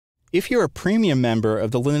If you're a premium member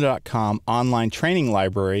of the lynda.com online training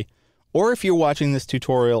library, or if you're watching this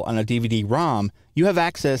tutorial on a DVD-ROM, you have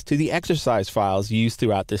access to the exercise files used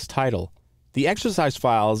throughout this title. The exercise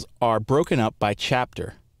files are broken up by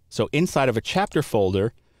chapter. So inside of a chapter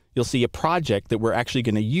folder, you'll see a project that we're actually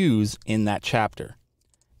going to use in that chapter.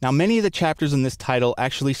 Now, many of the chapters in this title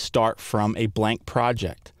actually start from a blank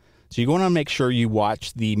project. So you're going to make sure you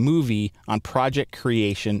watch the movie on project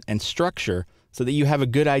creation and structure so that you have a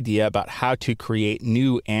good idea about how to create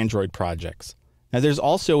new Android projects. Now, there's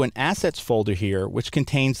also an assets folder here which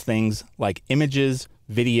contains things like images,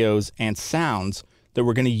 videos, and sounds that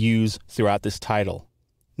we're going to use throughout this title.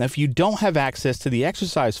 Now, if you don't have access to the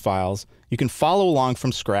exercise files, you can follow along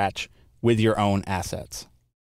from scratch with your own assets.